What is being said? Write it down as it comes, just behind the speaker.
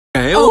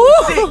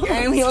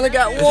gang. We only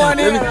got one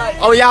in.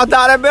 Oh, y'all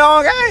thought that been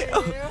on, gang?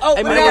 Oh,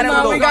 Hey,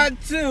 man, we got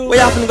two. Where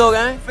y'all finna go,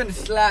 gang? Finna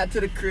slide to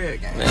the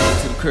crib, gang.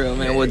 Man, to the crib,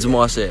 man. What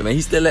Jamal said, man.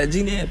 He still at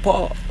Genie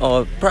Paul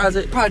or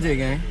Project? Project,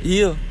 gang.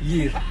 Yeah.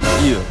 Yeah.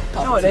 Yeah.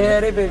 Oh, what the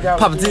hell they been got?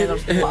 Papa T.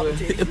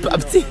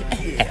 Papa T.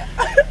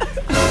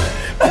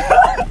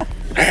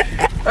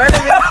 What they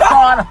been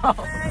going on?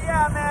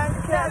 Yeah, man.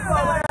 Can't go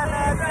with that,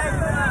 man.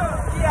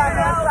 Yeah,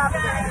 man. Stop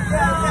it.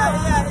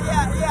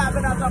 Yeah. I've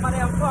been out on my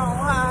damn phone.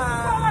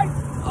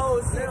 Oh,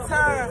 shit.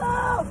 Turn.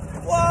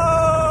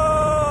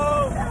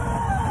 Whoa.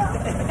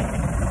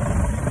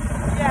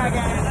 Yeah,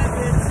 gang. That's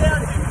it. Tell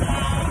you,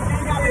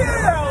 gang.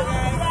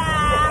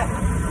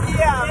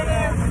 Yeah,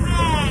 man.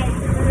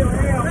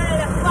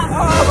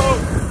 Oh,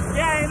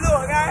 yeah,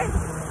 look, gang.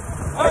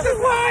 Oh, this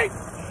white.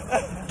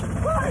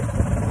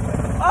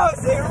 Oh,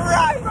 shit,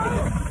 right.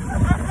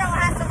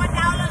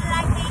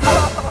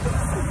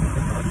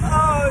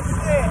 Oh,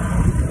 shit.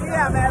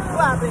 Yeah, man,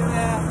 flop it,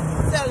 man.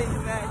 I'm telling you,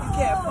 man, you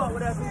can't fuck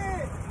with us.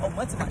 Oh,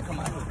 Muncie might come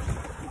out here.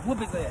 Whoop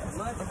his ass.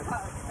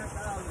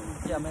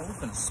 Yeah, man, we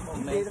finna smoke,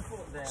 man.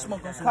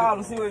 Smoke on some Call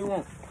him, see what he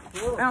want.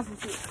 Bounce some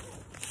shit.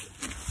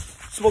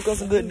 Smoke on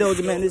some good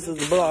doja, man. This is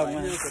the vlog,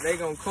 man. They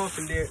gonna come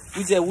from there.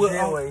 We just whip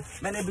on.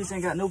 Man, that bitch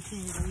ain't got no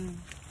keys.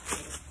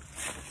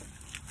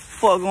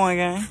 Fuck going,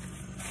 gang.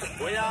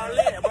 Where y'all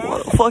at, bro?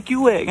 What the fuck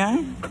you at,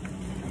 gang?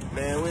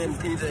 Man, we in the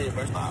PJ,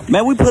 bro. Stop.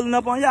 Man, we pulling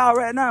up on y'all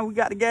right now. We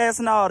got the gas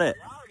and all that.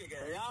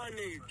 Y'all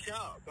niggas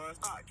count, bro.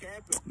 Stop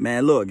camping.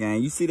 Man, look,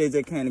 gang. You see they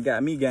just came and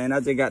got me, gang. I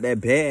just got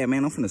that bag,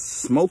 man. I'm finna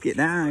smoke it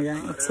down,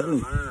 gang. I'm telling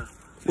you.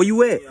 Where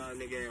you at? Y'all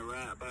niggas ain't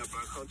ride, bro.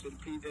 Come to the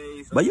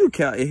PJs. But you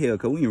count it here,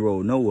 cause we ain't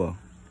roll nowhere.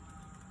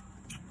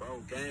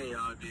 Bro, gang,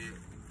 y'all did.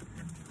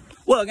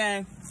 What,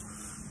 gang?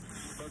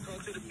 Bro, come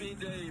to the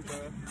PJs, bro.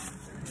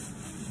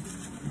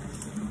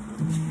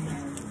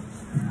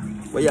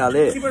 Where y'all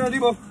at? Keep it on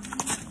Debo.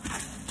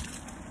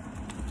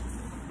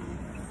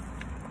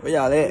 Where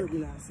y'all at?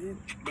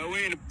 But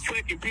we in the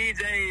fucking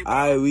PJs, bro.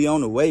 Alright, we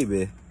on the way,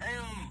 bitch.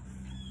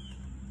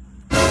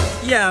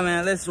 Yeah,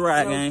 man, let's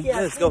ride, gang.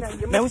 Let's go.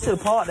 Man, we should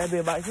have parked that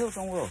bitch back here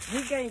somewhere.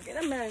 He can't get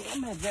that man.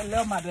 I'm gonna just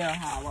love my damn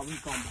house while we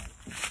come back.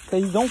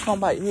 Cause you don't come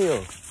back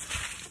here.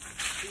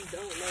 He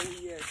don't know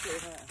he at so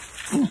high.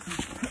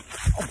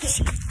 Oh,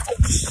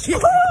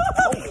 shit.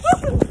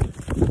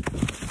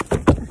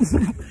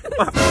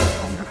 Oh,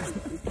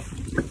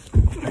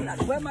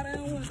 Where my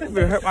damn one? That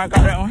bitch hurt my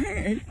goddamn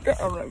hand. He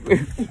got on that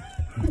bitch.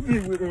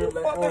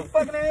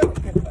 Fucking ass.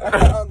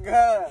 Oh,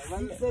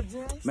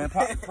 God. Man,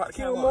 pop the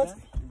camera, man.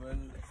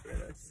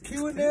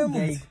 Cue with them.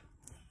 Hey,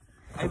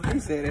 you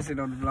said that shit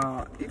on the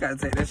vlog. You gotta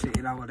take that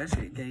shit out. That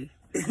shit gay.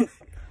 This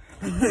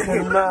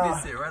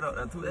shit right up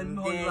there, too. Let me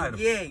know you like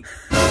Yeah.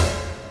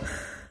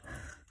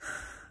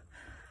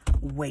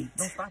 Wait.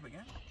 Don't stop it,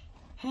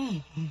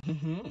 gang.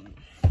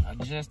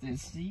 Adjusted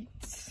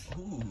seats.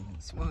 Ooh.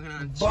 Smoking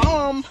on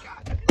Bomb.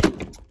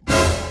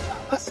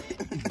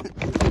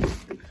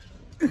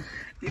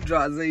 You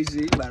drop Z shit,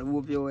 you about to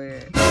whoop your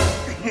ass.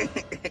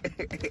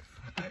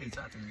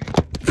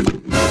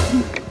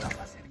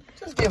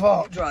 Just give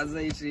up. You drop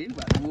Z shit, you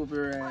about to whoop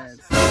your ass.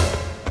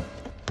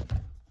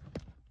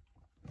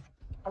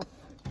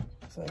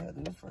 So I had to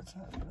do the first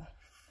time, bro.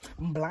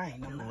 I'm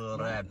blind. I'm not. Little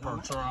that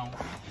perch on.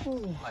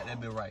 Like that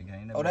bit right,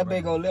 gang. Oh, that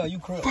big old Lil, you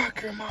crook.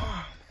 Fuck your mom.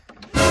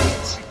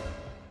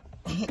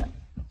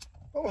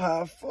 Oh,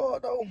 how far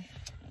though?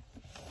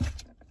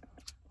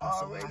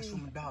 Already.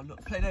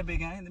 Look, play that big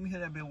gang. Let me hear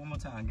that bit one more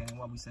time, gang,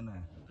 while we sitting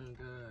down.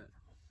 Good.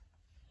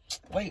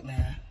 Wait,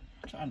 man.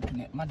 I'm trying to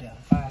connect my damn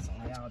files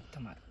on y'all.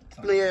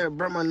 Yeah,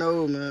 burn my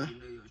nose,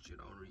 man.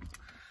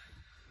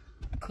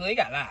 Cause it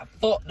got a lot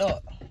fucked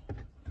up.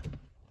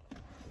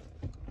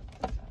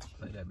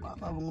 Play that bit.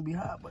 I'm gonna be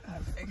hot, but I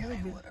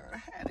Whatever I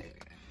had it.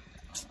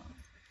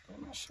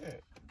 my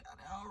shit. Got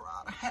it all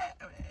around the hat,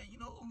 man. You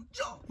know,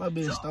 jump. My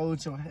bitch stole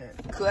your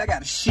hat. Cause I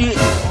got a shit.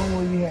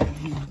 Only we had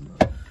here.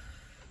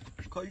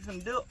 Cole, you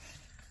finna dip.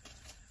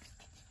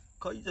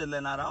 Cole, you just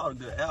letting out all the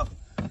good alpha.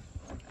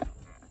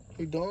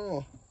 He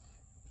done.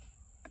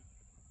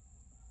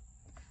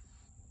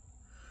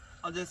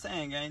 I'm just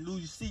saying, gang, lose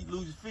your seat,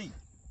 lose your feet.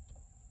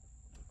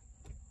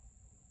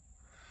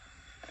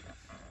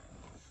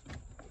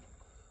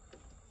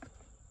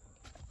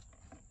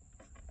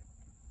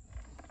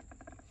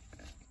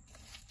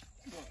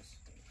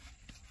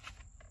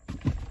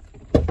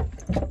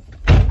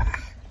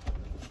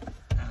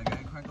 Now,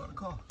 gang, crank up the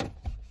car.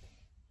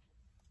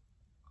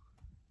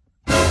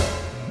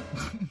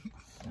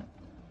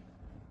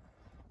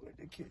 Wait,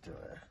 they kicked your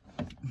ass.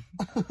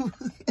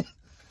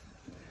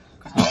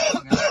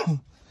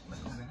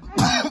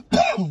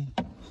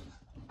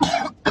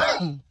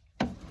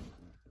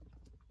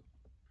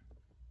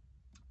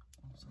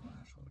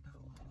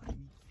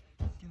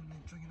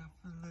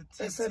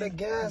 They said the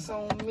gas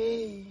on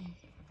me.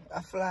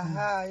 I fly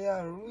high,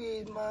 y'all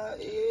read my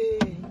ear.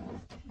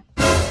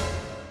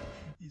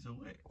 He's a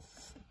wet.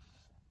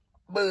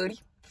 Buddy.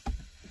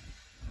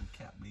 No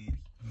cap, baby.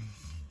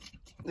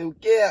 No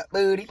cap,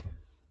 buddy.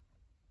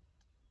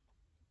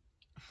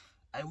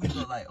 Hey, we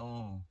look like,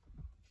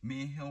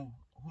 Me and him,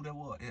 who that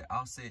was?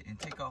 Offset and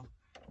Takeoff,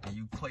 and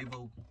you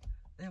Quavo.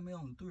 Damn, we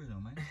on 3 of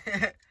them,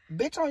 man.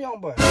 Bitch on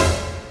young boy.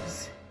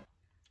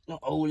 No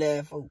old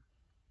ass folk.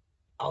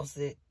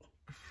 Offset.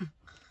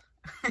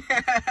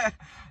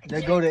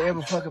 They go to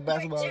every fucking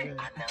basketball game.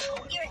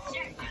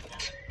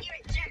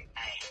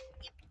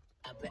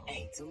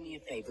 Hey, do me a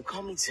favor,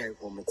 call me jerk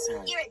one more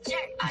time. You're a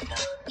jerk. I know.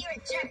 You're a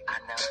jerk. I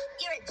know.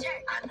 You're a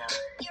jerk. I know.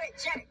 You're a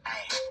jerk.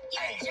 Hey,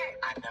 You're a jerk.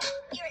 I know.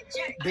 You're a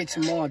jerk. Bitch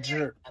more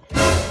jerk.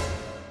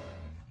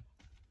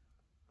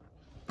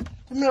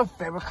 Do me a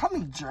favor, call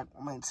me jerk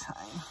one more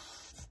time.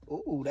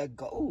 Ooh, that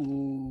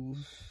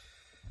goes.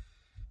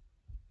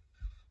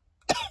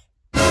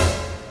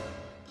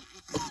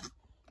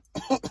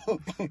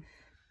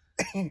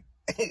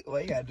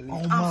 What you gotta do?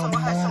 I'm so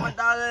hot, so my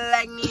dog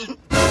like me.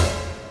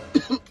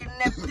 Getting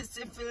that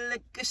pussy feel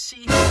like a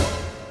sheet.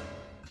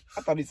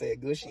 I thought he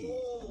said good shit.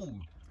 Ooh.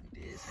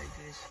 He did say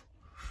good shit.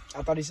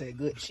 I thought he said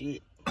good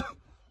shit.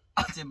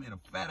 I just made a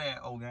fat ass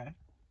old guy.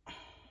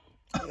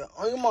 Yeah,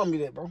 on your mommy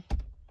that, bro.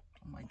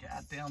 Oh my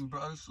goddamn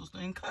brother, sister,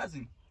 and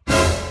cousin.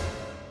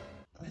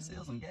 They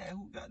sell some gas.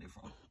 Who got it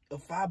from?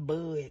 If I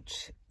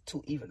budge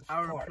to even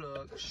Our fart,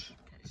 plug.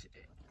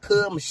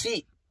 cut my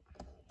shit.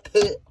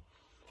 Cut.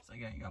 So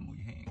you gotta move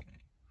your hand, gang.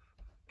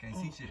 Can't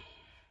see shit.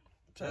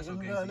 Trying That's to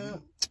okay get for some you.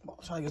 goddamn.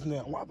 Trying to get some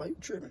damn. Why about you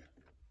tripping?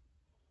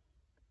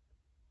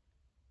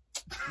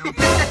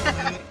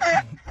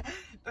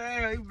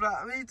 Damn, he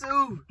blocked me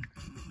too.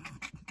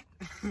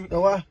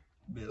 Know why?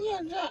 Bill.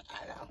 Yeah, John.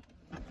 I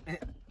know.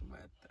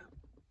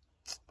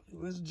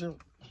 Where's the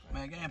joke?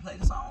 Man, gang, play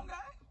the song, guy.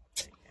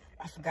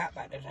 I forgot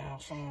about that damn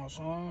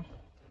song.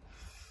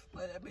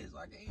 Play that bitch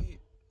like a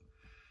hit.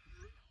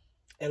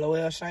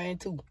 LOL Shane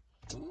too.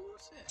 Ooh,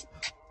 shit.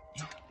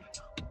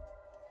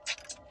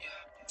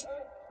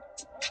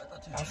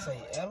 I say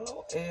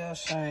LOL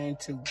Shane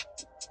too.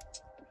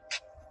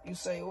 You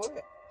say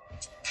what?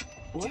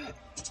 What?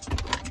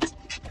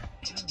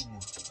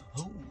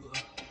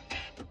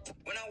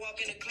 When I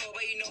walk in the club,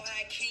 you know how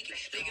I kick it.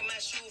 Look at my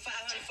shoe,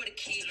 500 for the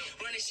key.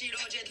 Running shit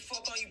on just to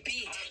fuck on you,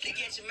 B. Look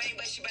at your main,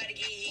 but she about to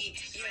get hit.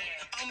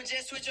 Yeah, I'ma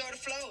just switch over the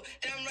flow.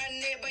 Then I'm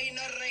running there, but you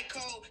know that ain't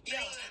cold. Yo,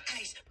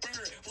 ice,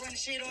 bird, running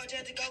shit on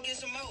just to go get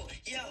some more.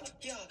 Yo,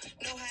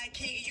 know how I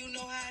kick it, you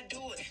know how I do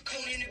it.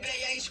 Cool in the bed,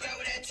 yeah, you scrap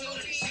with that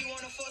toolie. She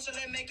wanna fuck, so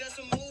let's make us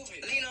a movie.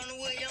 Lean on the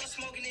wood, yeah, I'm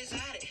smoking this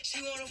hottie. She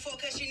wanna fuck,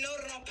 cause she know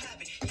that I'm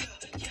popping. Yo.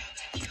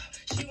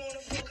 She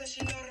wanna fuck, cause she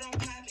know that I'm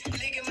popping.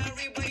 Look at my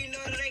rib, but you know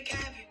that they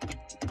copy.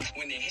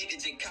 When they hate it,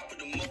 just cop with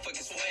the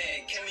motherfucking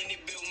swag. Came in the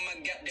build with my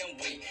goddamn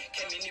weight.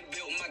 Came in the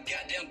build with my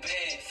goddamn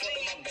bag. Fuck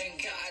up my bank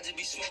account, I just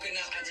be smoking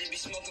out. I just be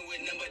smoking with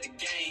nothing but the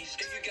gang.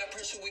 If you got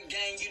pressure with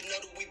gang, you know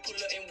that we pull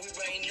up and we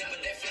rain nothing but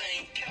that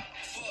flame.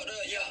 Fucked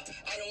up, yeah.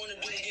 I don't wanna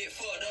do is get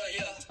fucked up,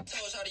 yeah.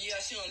 Told her, yeah,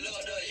 she don't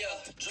love her,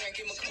 yeah. Drink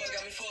in my car,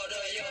 got me fucked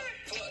up, yeah.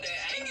 Fuck that,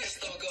 I ain't get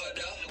stuck up,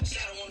 though.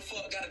 Shot don't wanna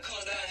fuck, gotta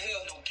come down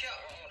here. No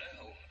cap,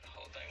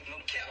 no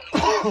cap.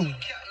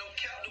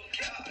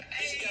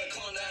 Bitch, you gotta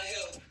calm down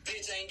here.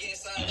 Bitch, ain't getting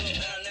signed up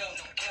down there.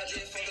 I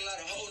just fuck a lot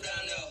of hoes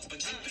down there. But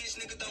you bitch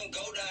nigga don't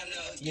go down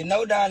there. You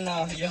know down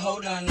now. You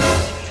hold down now.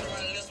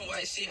 Running this some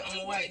white shit, I'm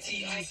a white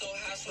tee. I'm so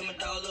hot, so my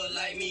dog look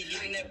like me.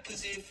 Getting that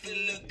pussy, it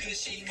feel look good.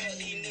 She fuck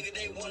these niggas,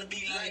 they wanna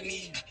be like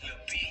me.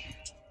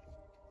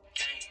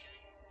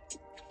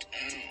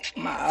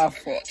 My eye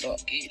fucked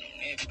up. Get on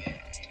that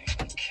bag.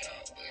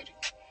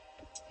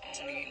 I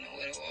don't even know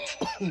what it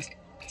was.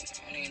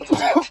 But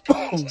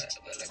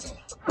let's go.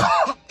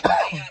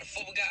 Ain't how the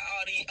fuck we got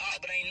all these art,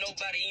 but ain't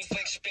nobody even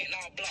fake spitting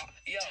all block.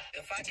 Yo,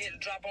 if I get a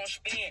drop on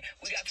spin,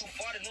 we got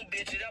 240, them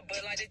bitches up,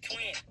 but like they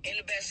twin. In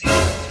the backseat,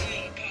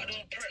 pop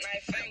them perk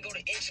knife, fang, go to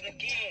inching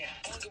again.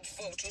 I don't give a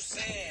fuck what you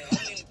saying.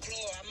 I'm in the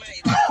floor, I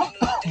might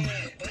look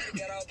dead. But they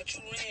got all but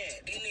you ran.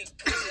 These niggas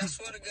pussy, I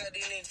swear to God,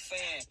 these niggas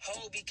fan.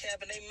 Hoe be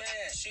capping, they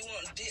mad. She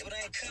want dick, but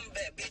I ain't coming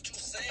back, bitch, you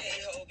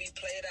saying. Hoe be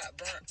played out,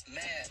 burnt,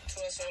 mad.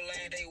 12 so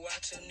lame, they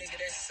watch a nigga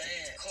that's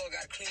sad. Car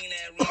got clean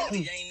ass rig, but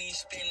you ain't even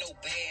spend no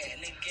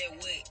bad. Nigga get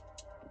wet.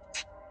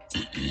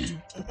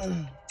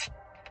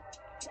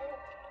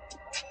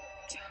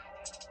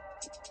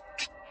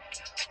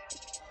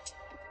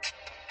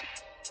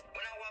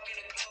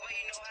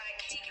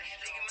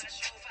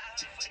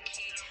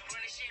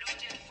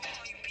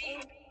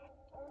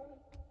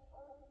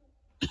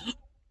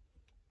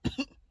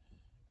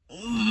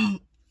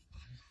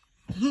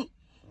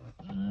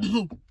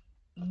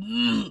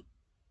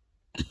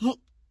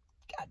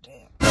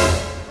 Goddamn.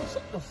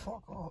 Shut the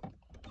fuck up.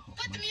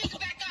 Put the music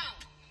back on.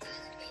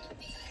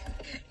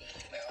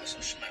 Man, on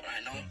some smack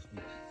right now.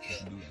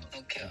 Yeah,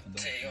 no cap.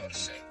 Tell you all to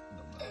say.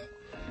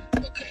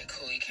 Okay,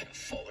 cool. You can't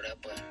fuck with that,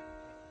 but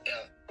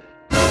yeah.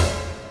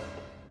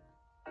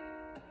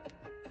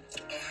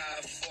 On how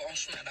I fuck on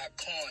smack that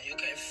corn, you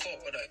can't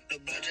fuck with that. The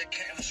blood just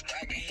came from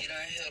scratch and he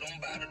done hit them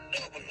by the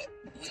double up.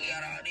 We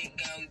got all these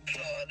guns, we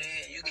plugged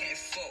in. You can't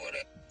fuck with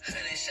that.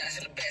 100 shots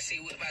in the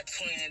backseat with my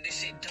twin,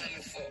 this shit done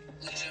me for.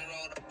 We just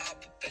rolled up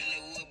in the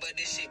wood, but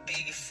this shit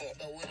big as fuck.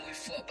 But when we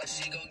fuck, but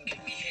she gon' get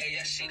me hair,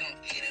 yeah, she gon'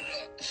 eat it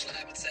up.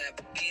 Slap it,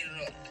 tap, eat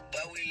it up.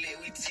 But we lit,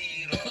 we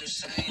tee it up. The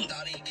same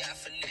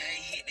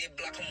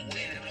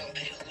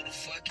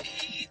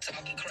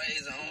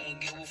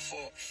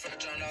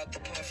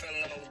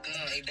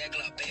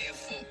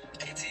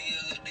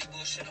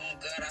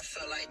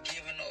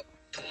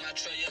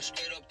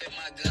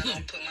my gun,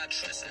 don't put my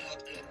trust in her.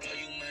 Look, blow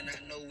you man, I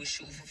know we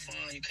shoot for fun.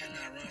 You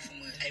cannot run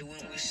from us. Hey, when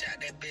we shot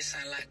that bitch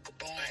sound like a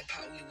bomb. Like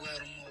pop, we wet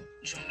them up.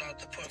 Jumped off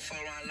the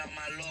portfolio, I locked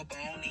my love,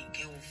 but I don't even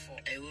give a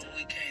fuck. Hey, when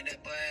we came,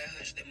 that boy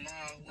hush that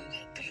mall, we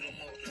gon' beat him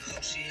up. Look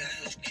up, she out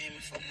here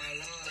screaming for my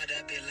love, but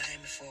that bitch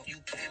lame me for.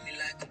 You play me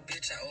like a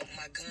bitch, I open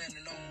my gun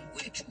and I'ma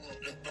wet you up.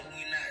 Look, bro,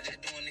 we not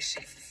just doing this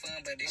shit for fun,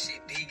 but this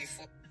shit big as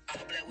fuck.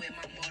 All black with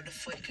my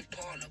motherfucking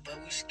partner,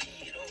 but we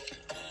skied up.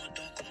 I'ma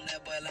dunk on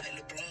that boy like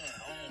LeBron,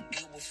 I don't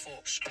give a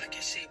fuck. Striking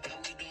shit, but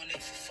we doing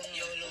it for fun.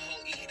 Yo, little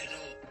hoe, eat it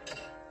up.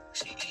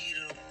 She eat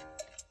it up.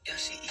 Yeah,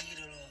 she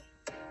eat it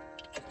up.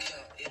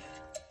 Okay, yeah.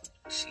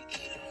 She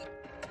eat it up.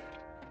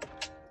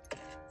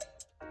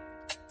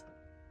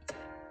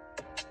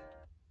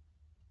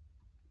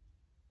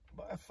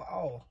 Boy,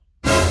 fall.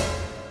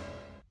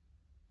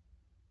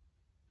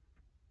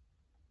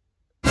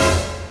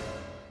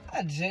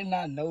 I did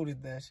not notice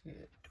that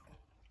shit.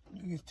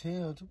 You can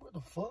tell, too. What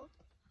the fuck?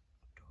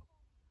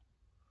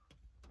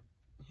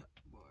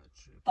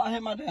 I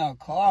hit my damn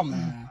car,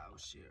 man. Oh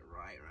shit,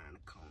 right around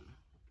the corner.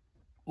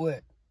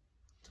 What?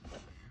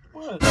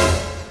 What?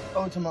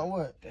 Oh, to my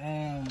what?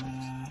 Damn,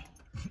 man.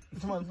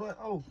 To my what?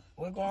 Oh,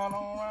 What going on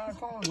around the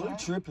corner, what man?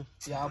 tripping?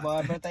 Y'all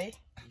boy birthday?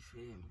 You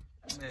feel me?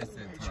 Man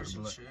said She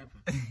blood.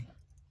 tripping.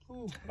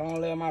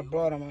 Don't let my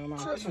brother, man. My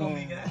Tripping son, on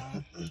me,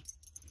 man.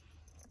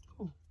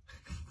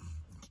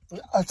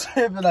 I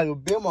tripping like a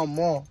bit my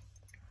mom.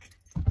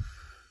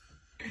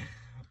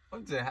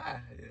 I'm just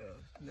high. Yeah.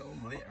 No,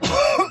 I'm lit.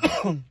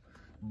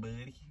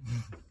 Buddy.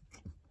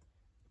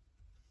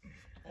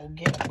 Oh,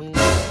 get weird.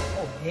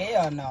 Oh,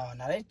 hell no.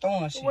 Now they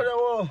throwing shit. What that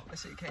was? That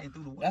shit came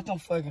through the window. That's them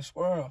fucking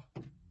squirrel.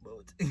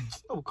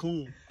 Oh,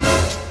 cool.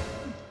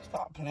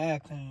 Stop playing,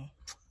 Coon.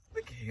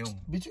 Look at him.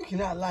 Bitch, you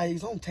cannot lie.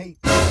 He's on tape.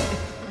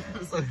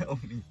 So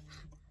help me.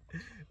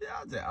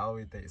 Y'all just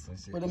always think some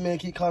shit. But the man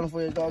keep calling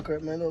for your dog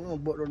cart, man.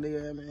 Don't butt no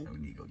nigga ass, man. We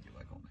need to go get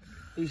back on that.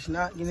 He's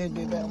not getting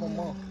this bitch back on my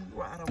mom.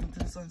 Right over to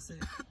the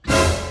sunset.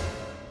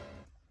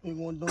 You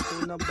gonna do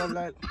something up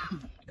like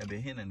That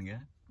been hitting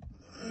again.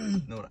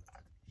 No,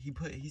 he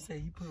said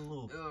he put a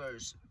little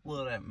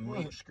of that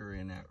mixture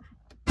in there.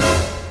 I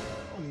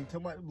don't even tell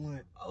about the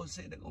blunt. Oh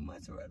shit, they gonna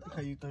match it right How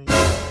now. you think?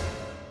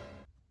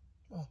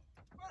 Where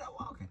that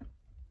walking?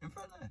 In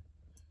front of that.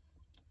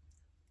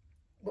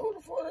 But who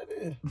the fuck that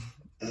is?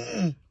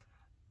 I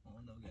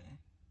don't know, gang.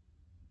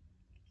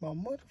 My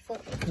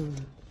motherfucking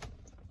cousin.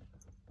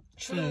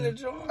 Trinity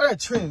John. Oh, that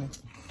Trinity.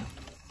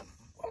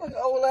 I'm like an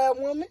old ass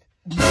woman.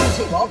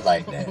 She walk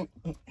like that.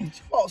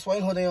 She walk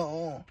swing her damn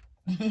arm.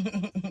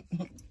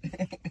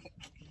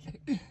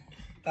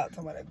 Stop talking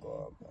about that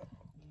girl, bro.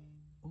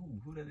 Ooh,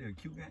 who that is?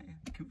 Cute guy?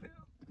 Cute girl?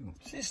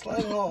 She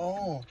slanging her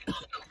arm.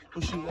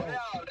 What she want?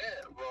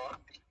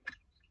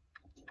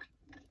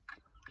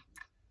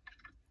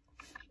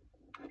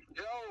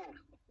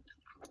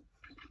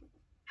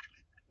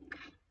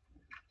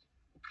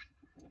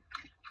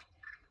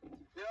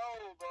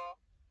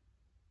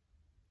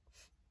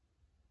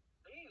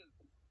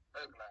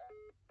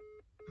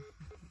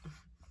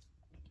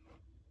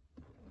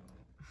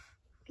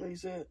 Like you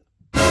said.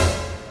 But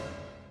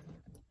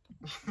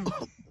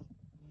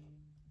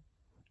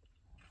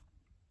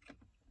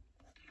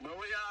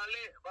where y'all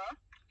at, bro?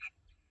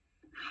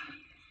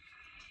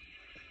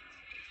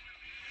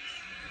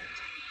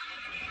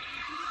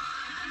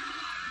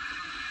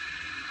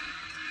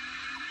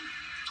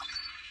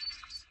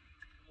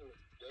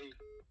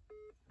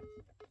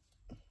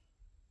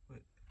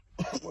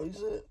 What you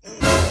said?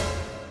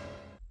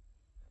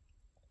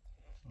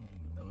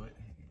 Know it.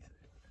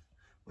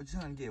 What you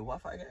trying to get?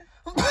 Wi-Fi guy?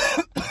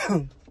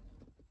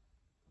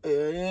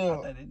 Yeah.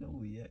 I didn't know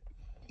we yet.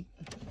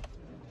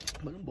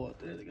 But them boys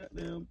there, they got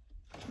them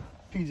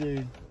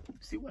PJ.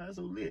 See why it's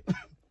so lit?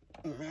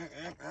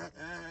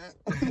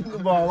 The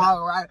boy walk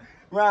right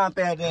round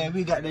past there.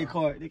 We got their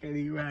cart. They can't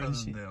even ride and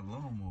shit. Damn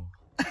lawnmower.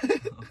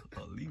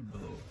 I'll leave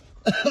below.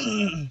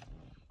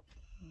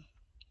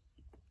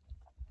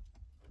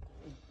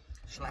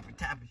 Slappy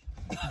tappy.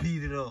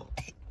 Beat it up.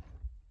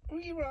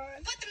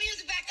 Rerun. Put the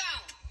music back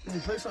on. Let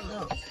me play something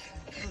else.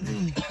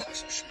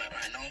 Some smack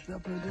right now. Gotta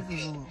play a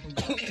different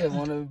song. Just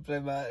want to play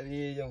my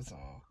your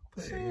song.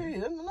 See,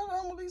 that's another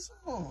Emily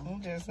song.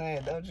 I'm just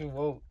saying, don't you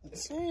vote.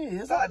 See,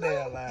 it's Stop not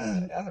that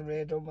line. That's a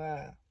red your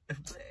mind.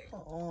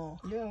 Uh-uh.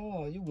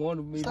 You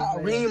wanted me Stop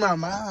to reading my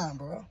mind,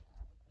 bro.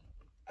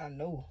 I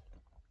know.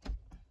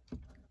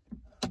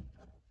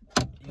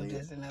 You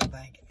just in there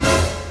thinking. I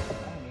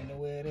don't even know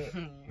where it is.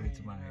 Wait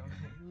to my hand.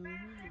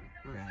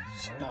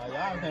 Nah,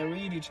 y'all can't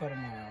read each other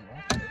mind,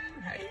 bro.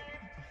 Hey,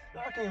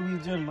 I can't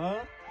read your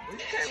mind. you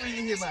can't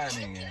really hear my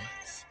name.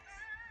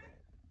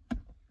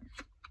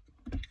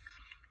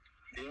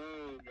 Yo,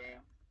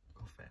 man.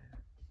 Go fast.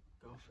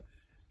 Go fast.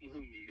 You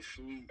need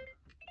sleep.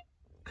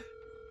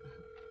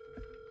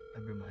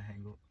 That been my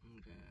hang up.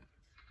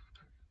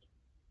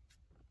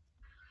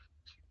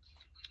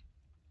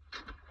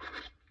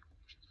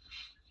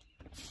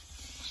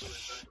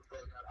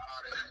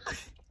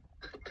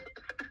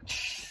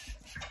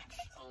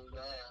 Oh,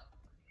 God.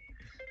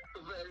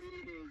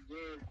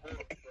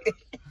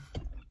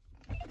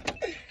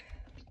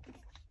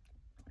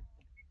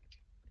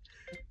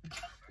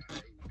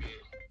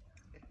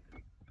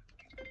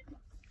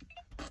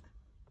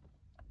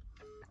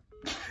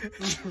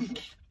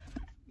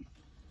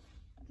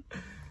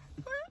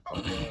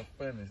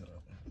 Funny.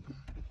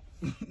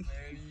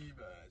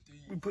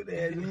 We put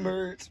that in the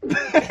merch. They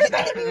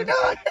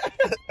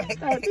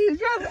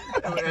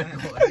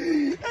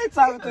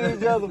talking to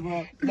each other,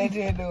 bro. They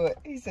didn't do it.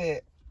 He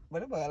said,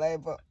 "What about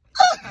like, bro?"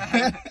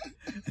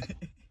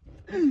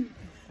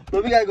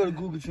 But we gotta go to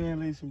Google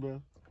Translation,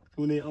 bro.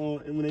 When we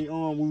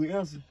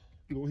answer,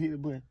 you gonna hit the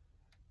button.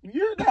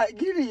 You're not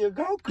getting your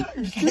go-kart,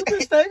 you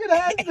stupid stinking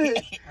ass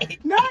bitch.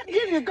 Not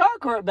getting your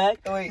go-kart back.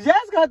 Wait.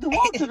 Just got to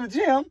walk to the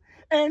gym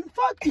and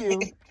fuck you.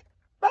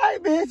 Bye,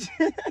 bitch.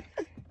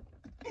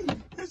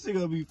 This shit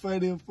gonna be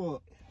funny as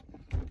fuck.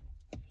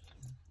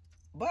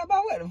 But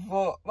what the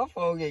fuck? My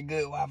phone get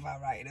good Wi-Fi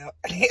right now.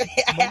 But you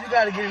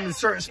gotta get in a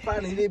certain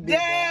spot in this bitch.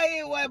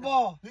 Damn it, white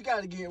ball. You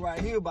gotta get right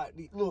here about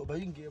the look, but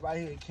you can get right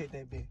here and catch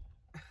that bitch.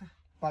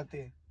 Right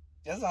there.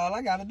 That's all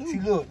I gotta do. See,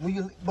 look,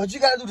 but you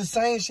gotta do the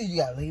same shit. You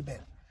gotta lay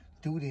back,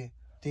 do this,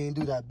 then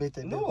do that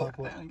bitch. Look,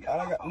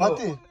 right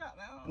there.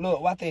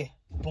 Look, right there.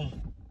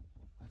 Boom.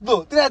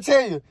 Look, did I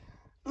tell you?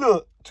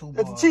 Look,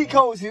 that's the cheat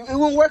code. See, it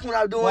wouldn't work when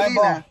I was doing White these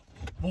ball. now.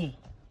 Boom.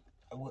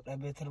 I whip that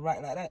bitch to the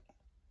right like that.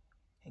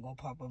 It gonna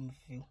pop up in a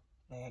few.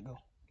 There it go.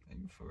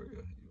 You for real? You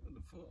what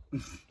the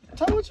fuck?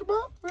 Tell me what you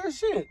about? Real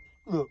shit.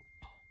 Look,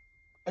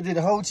 I did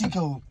the whole cheat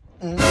code.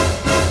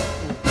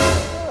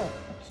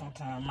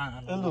 Sometimes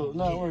mine. And look,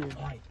 not working.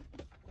 Right.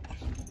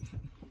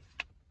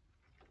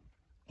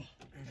 It's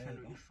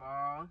gonna be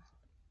fall.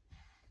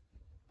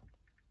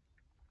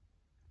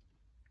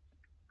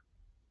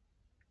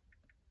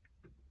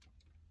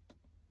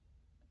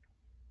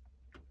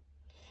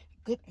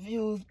 Good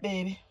views,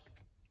 baby.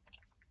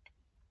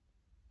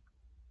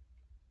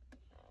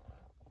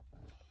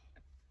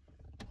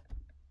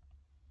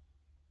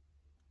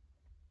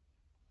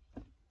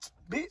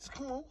 Bitch,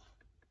 come on.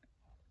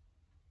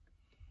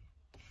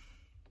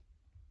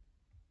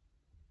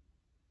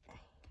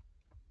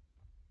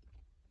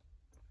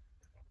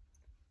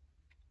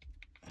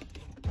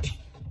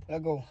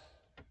 Let go.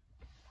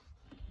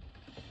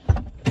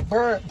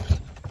 Bird.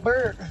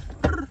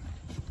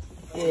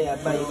 Yeah,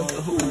 baby.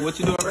 Ooh, what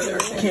you doing right there?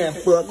 Can't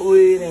fuck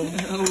with him.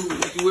 Ooh,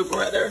 what you whipping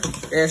right there?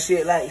 That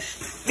shit like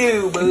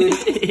stew, buddy.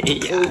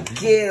 Yeah.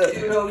 Yeah. What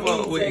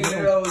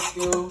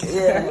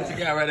you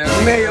got right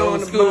there? Mayo Old on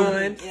the school.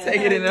 bun.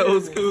 Take it in the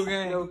old school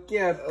game.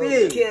 Okay,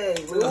 big.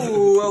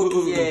 Ooh,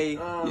 okay.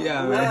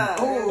 Yeah,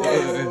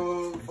 man.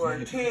 Ooh, for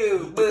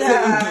two, but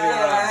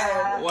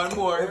One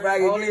more. if I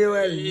can give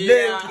it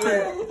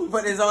Yeah.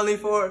 but it's only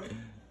for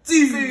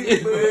two,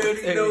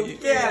 but no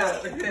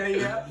cap.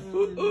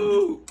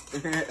 Ooh. See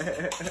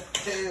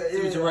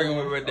what you're working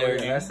with right there.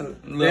 Let's Little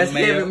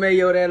give it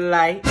mayo that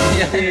light.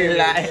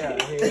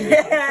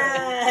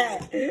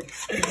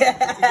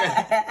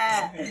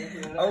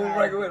 I'm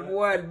working with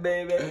one,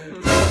 baby.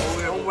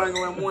 I'm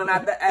working with one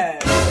out the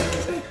ass.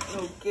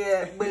 No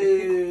cap,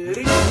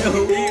 buddy.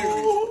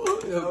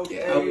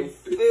 Okay,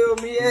 feel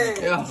me,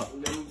 yeah.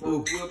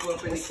 Ooh.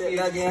 This shit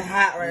not getting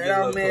hot right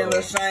now, man.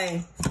 Little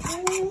shame.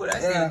 Ooh,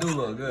 that shit do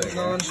look good. You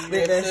gonna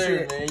spit that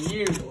shit, man.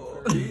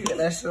 Get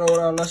that shit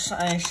over on the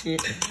same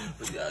shit.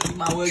 You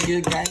might well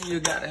get a gang, you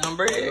got that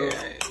bread.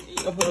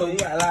 You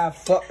got a lot of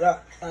fucked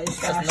up. You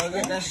gotta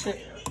get that shit.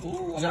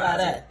 Ooh, just like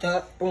that.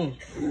 Tuck, boom.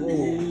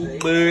 Ooh,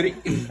 buddy.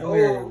 Come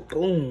here.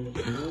 Boom.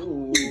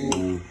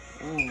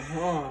 Ooh,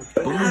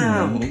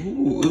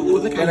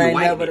 look That at ain't the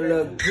never white. the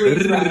little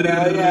grease right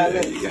there.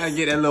 Yeah, You gotta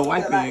get that little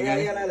white thing, yeah,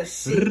 gang. that little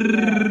shit.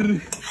 Yeah.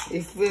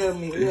 You feel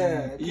me?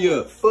 Yeah.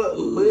 Yeah. Fuck,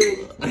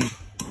 buddy.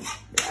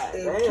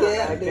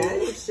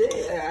 Yeah, shit.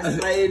 I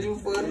slayed you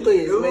for the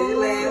pussy. Man,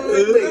 last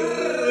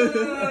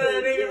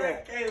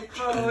nigga can't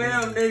follow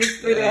him, nigga.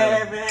 Spit a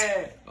half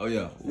hand. Oh,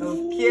 yeah.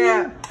 No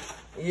cap.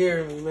 You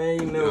hear me, man?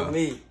 You know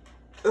me.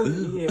 You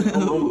hear me?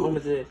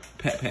 I'm just.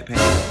 Pat.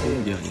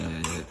 Yeah.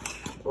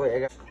 Wait, I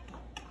got.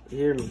 You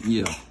hear me?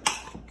 Yeah.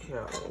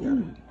 Feel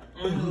me?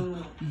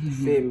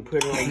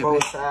 Put it on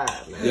both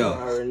sides, man. Yeah. I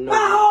already know.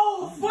 My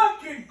whole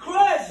fucking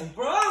clutch,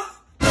 bro.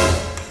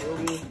 Feel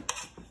me?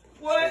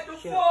 What the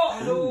fuck,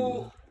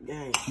 dude?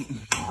 Gang.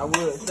 I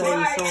would say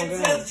you so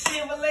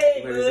gang.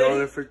 But it's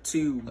only for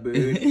two,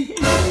 buddy.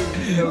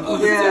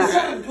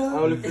 Yeah.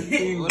 Only for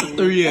two. What a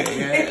 3 at,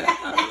 gang?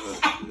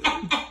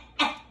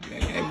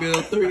 Can't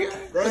build 3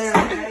 at.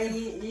 Damn, man.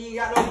 You ain't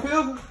got no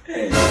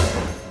pill?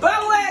 But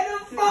what the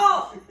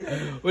fuck?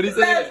 What he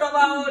Let's said? come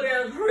out over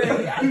there, Chris.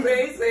 He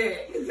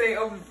said,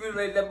 I'm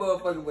feeling that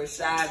motherfucker was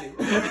shining.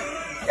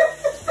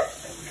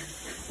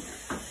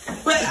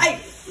 But, hey,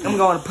 I'm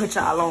going to put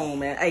y'all on,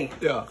 man. Hey.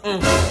 Yeah.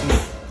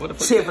 What the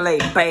fuck? Chick-fil-A,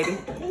 baby.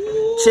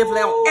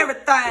 Chick-fil-A on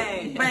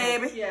everything,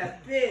 baby. Yeah,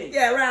 big.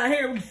 Yeah, around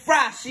here we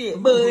fry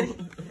shit, buddy.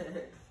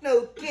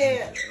 No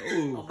care.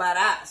 I'm about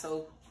out,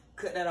 so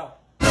cut that off.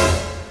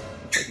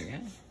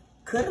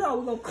 Cut it off.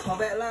 We're gonna come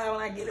back live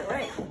when I get it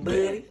right,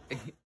 buddy.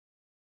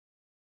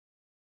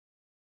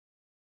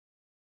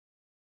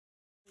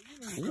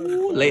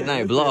 Ooh, late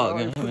night vlog,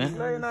 man.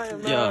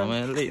 Yeah,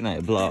 man. Late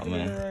night vlog,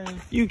 man.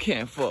 You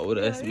can't fuck with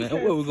us, man.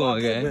 Where we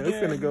going, gang? Man, we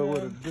finna go where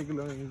the bigger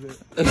lanes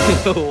at.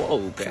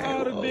 Whoa, gang.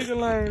 All the bigger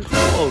lanes.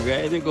 Whoa,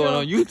 gang. They going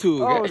on YouTube,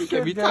 gang. You shit,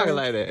 can't be talking gang.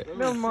 like that.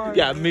 Never mind.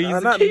 You got millions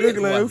of Not the kids.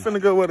 bigger lane. We finna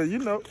go where the, you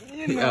know.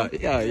 Yeah.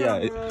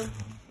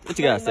 What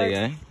you gotta say,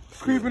 gang?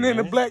 Creeping in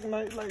the black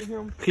night like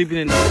him. Creeping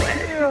in the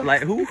black?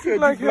 Like who?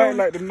 Like him.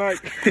 Like the night.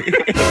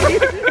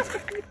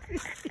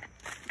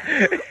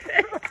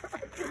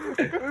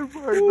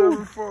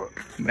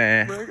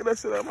 Man. Man, get that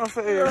shit out my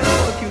face.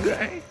 Fuck you,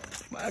 gang.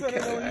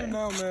 You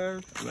know,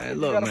 man. Man,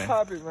 You look, gotta man.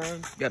 pop it,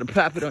 man. Gotta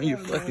pop it on your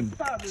fucking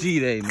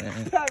G-Day,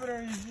 man. Pop it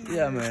on your G.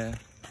 Yeah, man.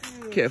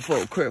 Can't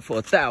fuck crap for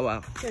a thou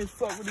out. Can't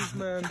fuck with this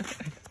man.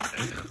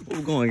 Where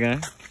we going,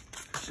 gang?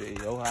 Shit,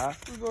 yo, high.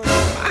 We going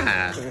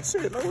Ah.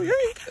 shit, no, we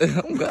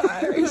ain't. I'm God.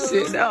 I ain't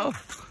shit now.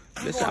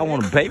 Bitch, I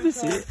want to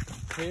babysit.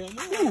 Hell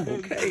no.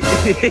 Okay.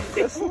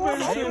 That's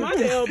my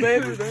damn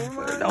baby.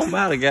 Don't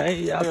matter,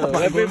 gang. Y'all talking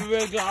about baby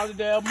been gone the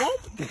damn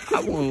month. I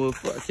want to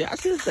fuck. See, I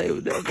should stay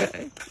with them,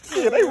 gang.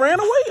 Yeah, they ran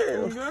away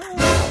here.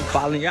 I'm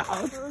following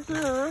y'all.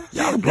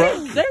 Y'all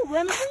brothers. They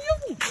running for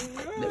you.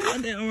 They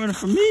wasn't damn running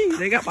from me.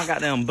 They got my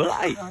goddamn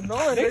blight. I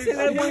know it. They said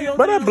that when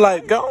but that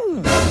blight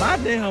gone. My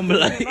damn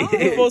blight.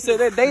 People said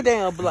that they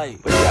damn blight.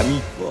 But they got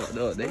me fucked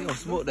up. They gonna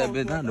smoke that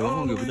bitch. I know. I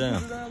don't give a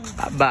damn.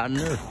 I about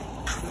enough.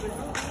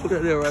 Put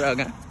that there right out,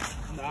 gang.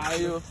 Nah,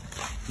 you.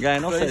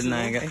 Gang, don't say the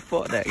name, gang.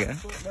 Fuck that, gang.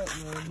 Fuck that,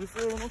 man. You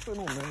feel? Don't say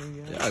no name,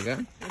 gang. Yeah,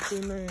 gang. Don't say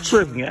name.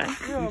 Tripping, gang.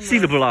 Yeah, See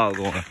the vlog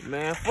going.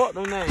 Man, fuck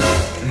them names.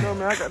 You know,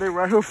 man, I got that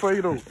right here for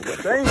you, though.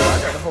 Damn, I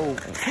got the whole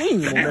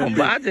team on Damn, that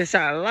but I just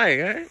shot a light,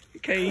 gang. You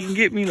can't even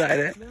get me like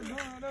that.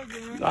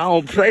 I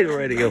don't play the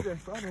radio. Big ass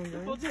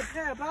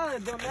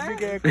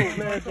coat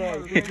last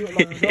time.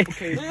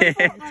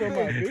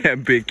 That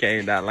bitch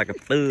came down like a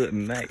thud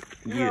tonight.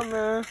 Yeah,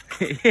 man.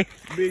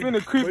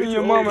 Finna creep in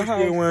your mama's house.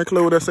 Still wearing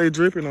clothes that say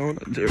dripping on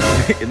it.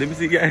 Let me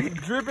see, gang.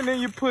 Dripping in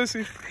your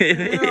pussy.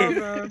 Yeah,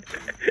 man.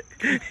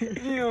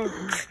 Yeah.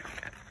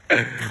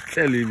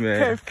 Tell you, man.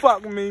 Can't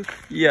fuck with me.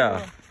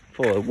 Yeah.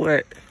 For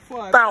what?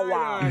 For a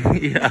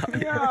Yeah.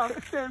 Yeah,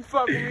 can't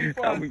fuck with me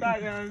for a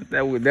thigh.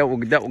 That would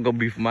gonna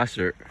be for my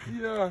shirt.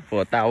 Yeah.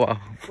 For a thou.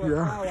 For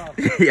a thigh.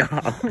 Yeah. Yeah.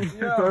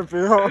 Can't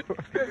fuck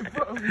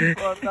with me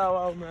for a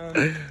thigh, man.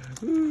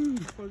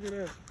 Fuck it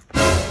up.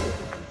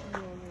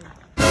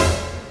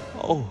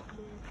 Oh.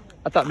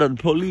 I thought that was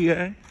the police,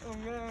 eh? Oh,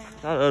 man. I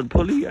thought that was the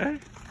police, eh?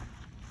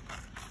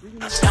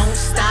 Don't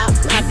stop,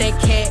 pop that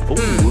cat,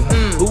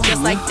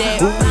 just like that,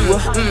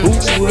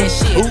 shake that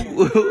shit.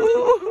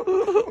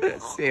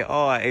 Shit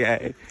hard,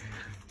 hey.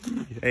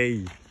 Hey.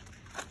 Hit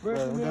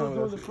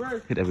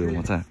that bill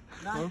one time.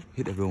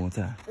 Hit that bill one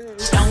time.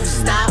 Don't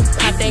stop,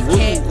 pop that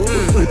cat,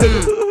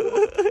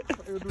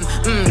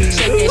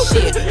 shake that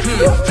shit.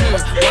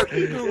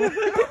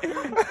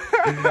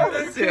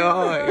 Shit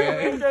hard,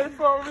 yeah. Can't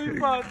fuck with me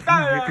for a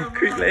thigh,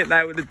 Creep late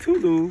night with the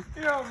Tulu.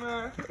 yeah,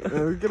 man.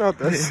 Get out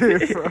that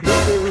shit, bro.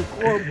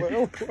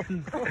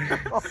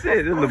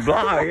 Shit, in the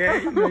vlog, yeah.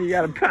 You know you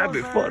gotta pop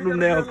it. Fuck them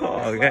damn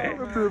cars, yeah.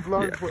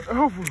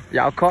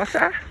 Y'all car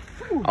shy?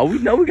 Oh, we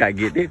know we gotta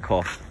get that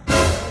car.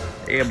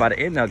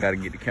 Everybody in there gotta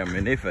get the camera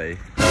in their face.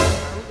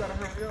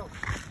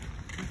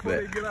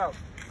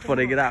 Before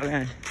they get out,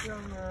 gang.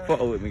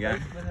 Fuck with me,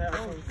 gang.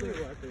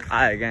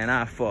 Alright, gang,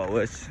 I fuck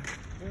with you.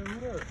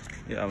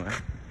 Yeah, man.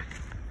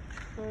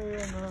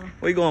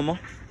 Where you going, Mo?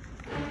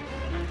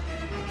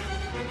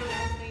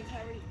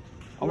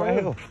 I'm right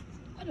here.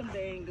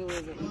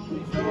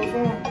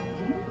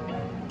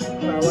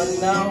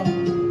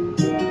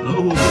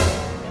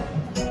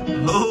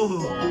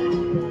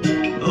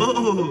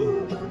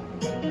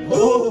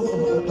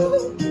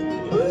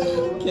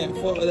 Can't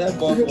fuck with that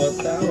ball for a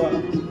tower.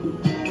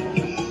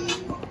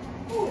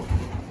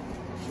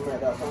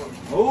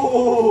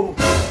 Oh,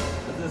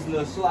 that's just a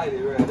little slighty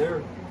right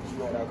there.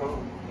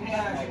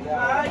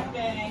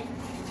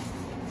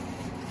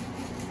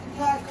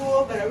 Not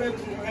cool, but I remember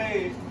the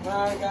race.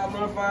 I got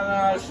my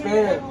 $5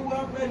 spent.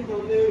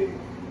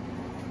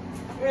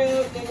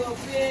 Real, they go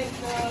big,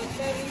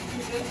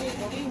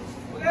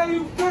 what are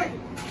you doing?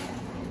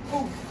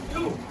 Oh,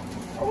 you.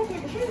 I want to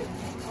take a shit.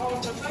 Oh,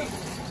 the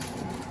face.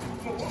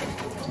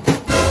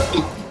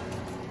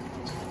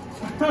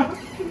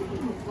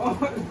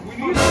 We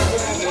need to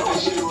get that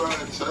shit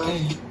right, son.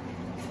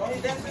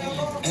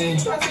 Hey,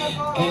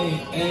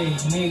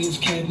 niggas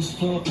cap as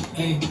fuck.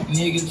 Hey,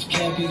 niggas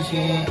cap as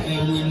hell. Hey,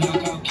 we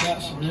knock out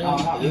caps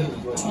around. I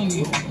don't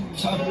give a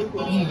fuck.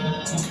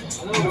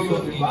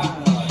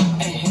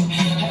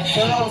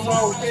 What's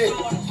wrong with it?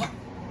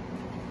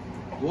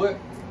 What?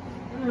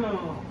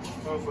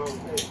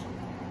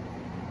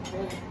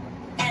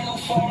 Ain't no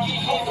phone,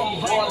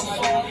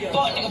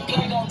 fuck nigga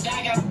play gon'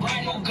 die, got a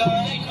brand new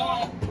gun.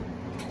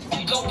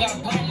 Go got a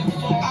brand new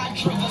phone. I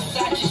drip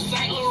Versace,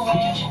 St.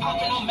 Laurent. I've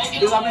been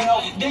making no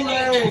money. Then they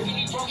tripping,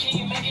 he broke, he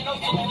ain't making no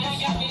phone. They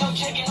got me no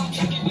checking, I'm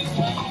taking me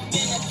phone. I'm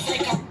finna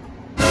take a.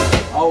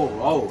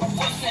 Oh.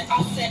 What's that? I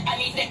said I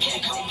need that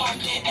cake on my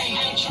dick.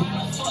 Ain't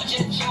tryna fuck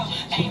just y'all.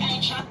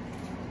 Ain't tryna.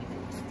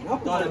 I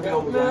thought that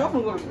bell was gone. I'm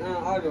gonna go to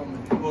audio, man.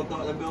 You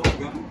thought that bell was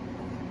gone?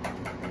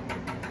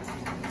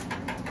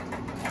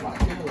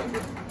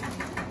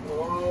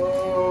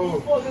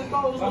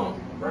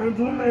 Bring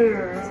to me.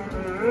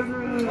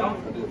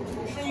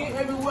 See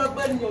everywhere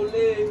but in your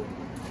leg.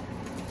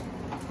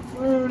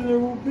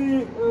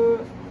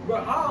 Bro,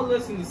 I don't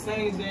listen to the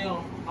same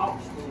damn out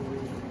school.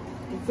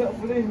 Except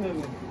for this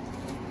nigga.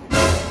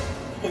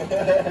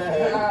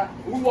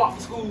 We walk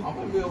to school,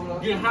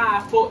 getting high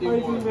as fuck this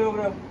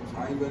morning. I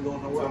ain't been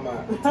doing no work.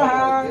 We was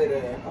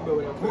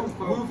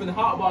in the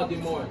Hotbox this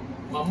morning.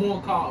 My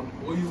mom called me.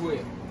 Where you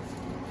at?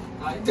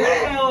 Like,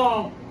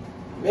 damn!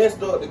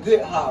 Messed up the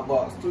good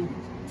Hotbox too.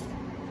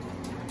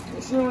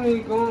 She don't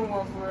even go on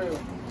one for real.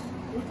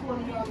 Which one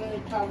of y'all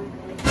named Kyrie?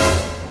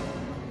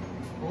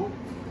 Who?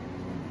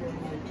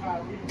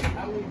 Kyrie. I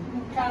mean, who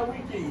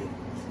Kyrie is?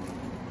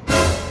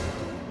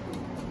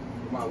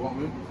 You might want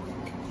me.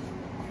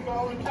 You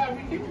know when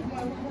Kyrie is?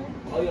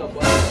 Oh yeah,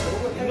 but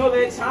you know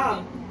that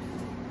time.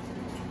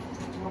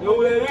 You know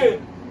what that is?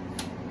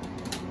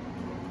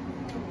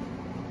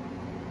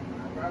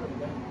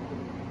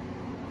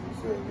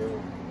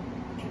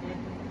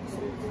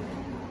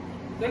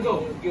 Let's go.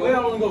 Where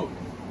y'all wanna go?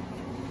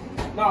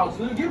 No,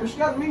 so you give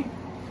respect to me.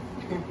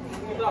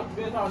 Not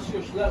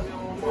she'll slap me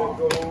on my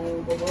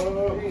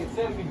mouth. He ain't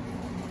tell me.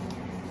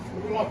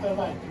 We want that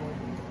light,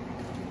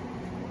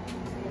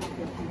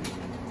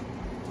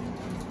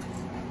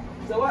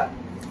 so what?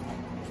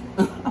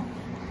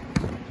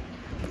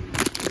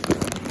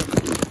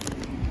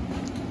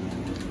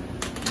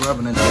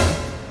 Rubbing it down.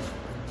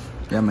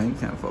 Yeah, man, you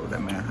can't fuck with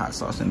that, man. Hot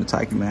sauce in the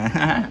Tyke, man.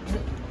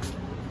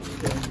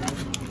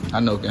 I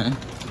know, gang.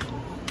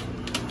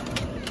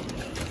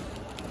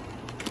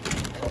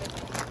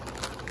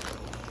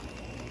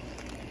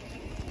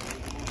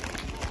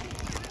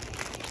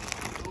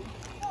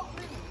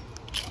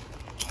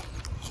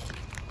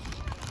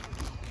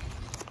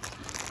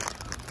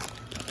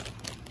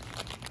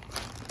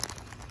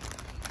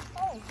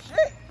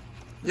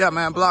 Yeah,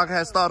 man, vlog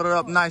has started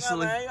up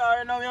nicely. Yeah, man, you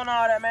already know all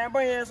that, man.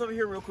 Bring your ass over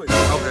here real quick.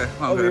 Okay,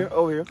 okay.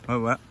 Over here. Oh,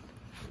 what?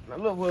 Now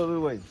look the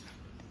way.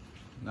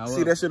 Now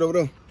See that shit over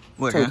there?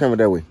 What, Turn the camera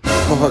that way.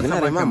 Motherfucker,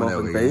 that ain't my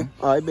motherfucking baby.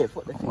 Alright, bet.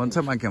 Fuck that. I want to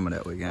turn my camera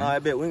that way, gang.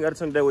 Alright, bet. We ain't gotta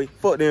turn it that way.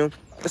 Fuck them.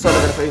 That's all I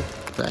gotta say.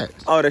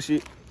 Facts. All that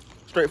shit.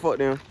 Straight fuck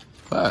them.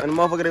 Facts. And the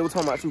motherfucker they were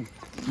talking about too.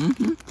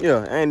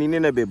 Yeah, I ain't even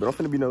in that bit, but I'm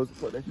finna be nosy.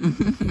 Fuck that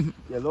shit.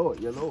 Yeah,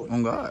 Lord.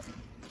 On God.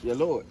 Yeah,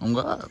 Lord. On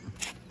God.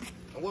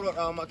 What up,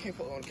 I can't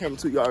fuck on the camera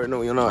too. You already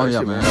know. You know Oh, that yeah,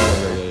 shit, man.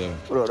 Yeah.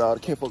 What up, dog?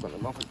 I can't fuck on the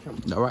motherfucking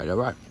camera. All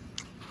right.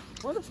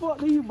 Where the fuck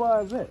do you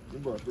boys at? You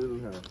boys still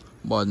in here.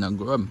 Boy, now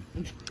grub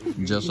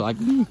just like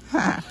me.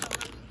 Man,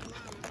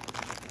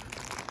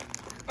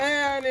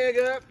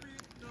 nigga,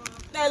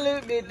 that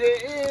little bit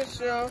there is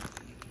show.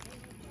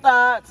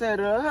 Start to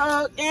the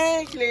hook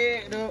and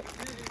clear up.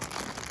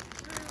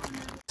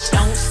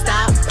 Don't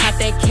stop, pop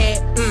that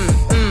cat,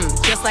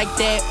 just like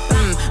that,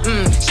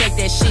 shake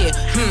that shit,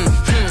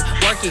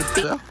 work it,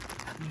 bitch.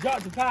 You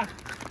dropped the pie.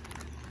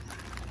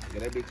 Yeah,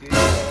 that bitch is in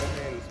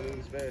as soon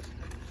as fast.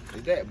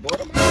 Is that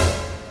butter?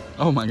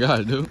 Oh my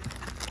God, dude.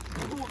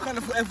 What kind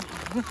of Where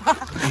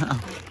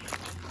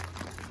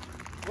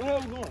the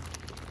hell we going?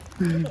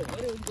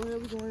 Where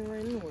we going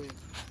right now?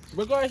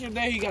 Regardless of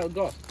that, he gotta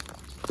go.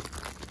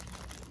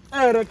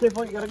 Hey, that kid,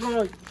 you gotta go.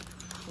 What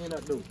you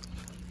not do?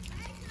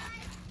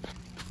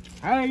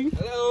 Hey.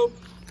 Hello.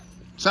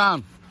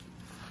 Sean.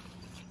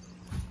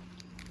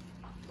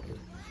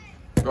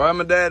 Go ahead,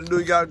 my daddy do,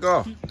 you gotta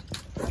go.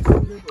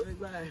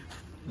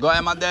 Go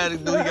ahead, my daddy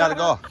do, you gotta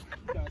go.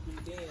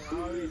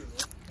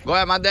 Go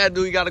ahead, my daddy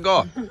do, you gotta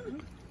go.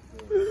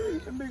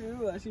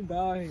 She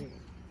bowed head.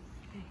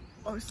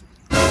 Oh, she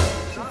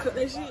cut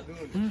that shit?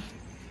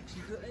 She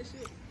cut that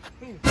shit?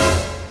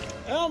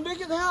 Damn, bitch,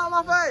 get the hell out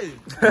of my face.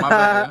 My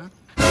bad, man.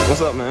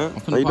 What's up, man?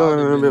 I'm How you doing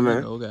in a bit,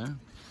 man? Okay.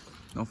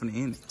 I'm finna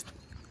end it.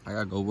 I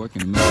gotta go work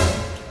in a minute.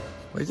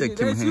 Where's that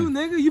Kim That's you, hand?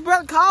 nigga. You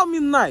better call me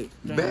tonight.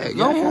 Bag,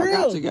 No, gang. for I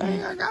got real. you,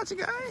 gang. I got you,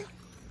 gang.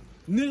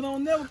 Nigga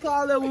don't never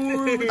call that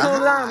when we go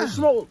down and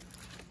smoke.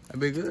 That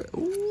be good.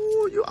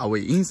 Ooh, you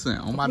always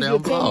instant on my damn You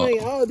tell vlog. me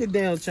all the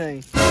damn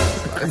chain.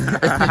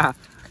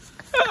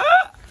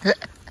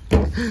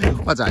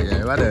 Watch out,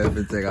 gang. Why the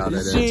hell take all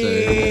that damn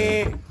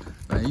Shit. chain?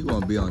 Man, you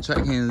wanna be on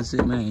track hands and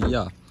shit, man?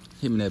 Yeah.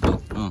 Hit me that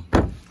bitch.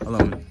 Hold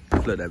on, man.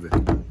 Flip that bitch.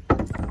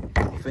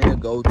 Finna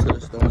go to the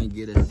store and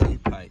get a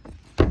zip pipe.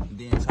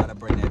 Then try to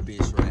bring that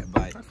bitch rat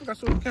bite. I think I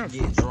saw the camera.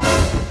 Get drunk,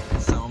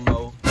 some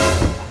more. I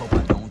hope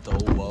I don't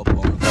throw up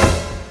on you.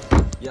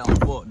 Yeah, I'm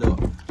fucked up.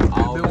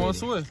 Been one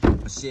switch.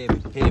 A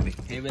Chevy,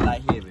 heavy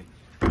like heavy.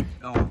 And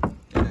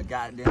a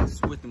goddamn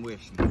switching with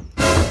you.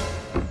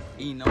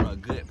 Eating on a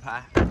good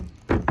pie.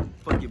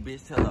 Fuck your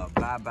bitch, tell her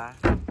bye-bye.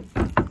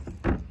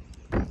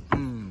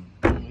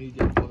 He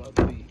just pulled up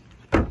the beat.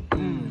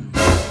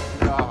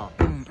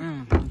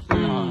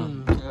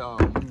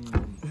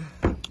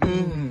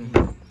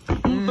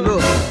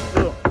 Look,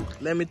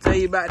 let me tell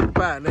you about the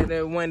pot.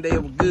 That one day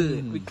it was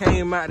good. We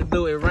came out to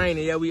do it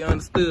raining. Yeah, we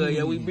understood.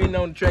 Yeah, we been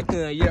on the track.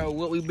 Yeah,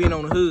 what we been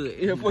on the hood.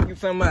 Yeah, fuck you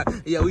talking about.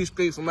 Yeah, we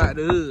straight from out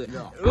the hood.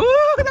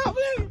 Ooh, not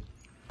playing.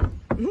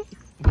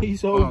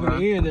 He's so over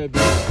the end there,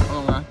 bitch.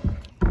 Hold on,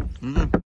 man.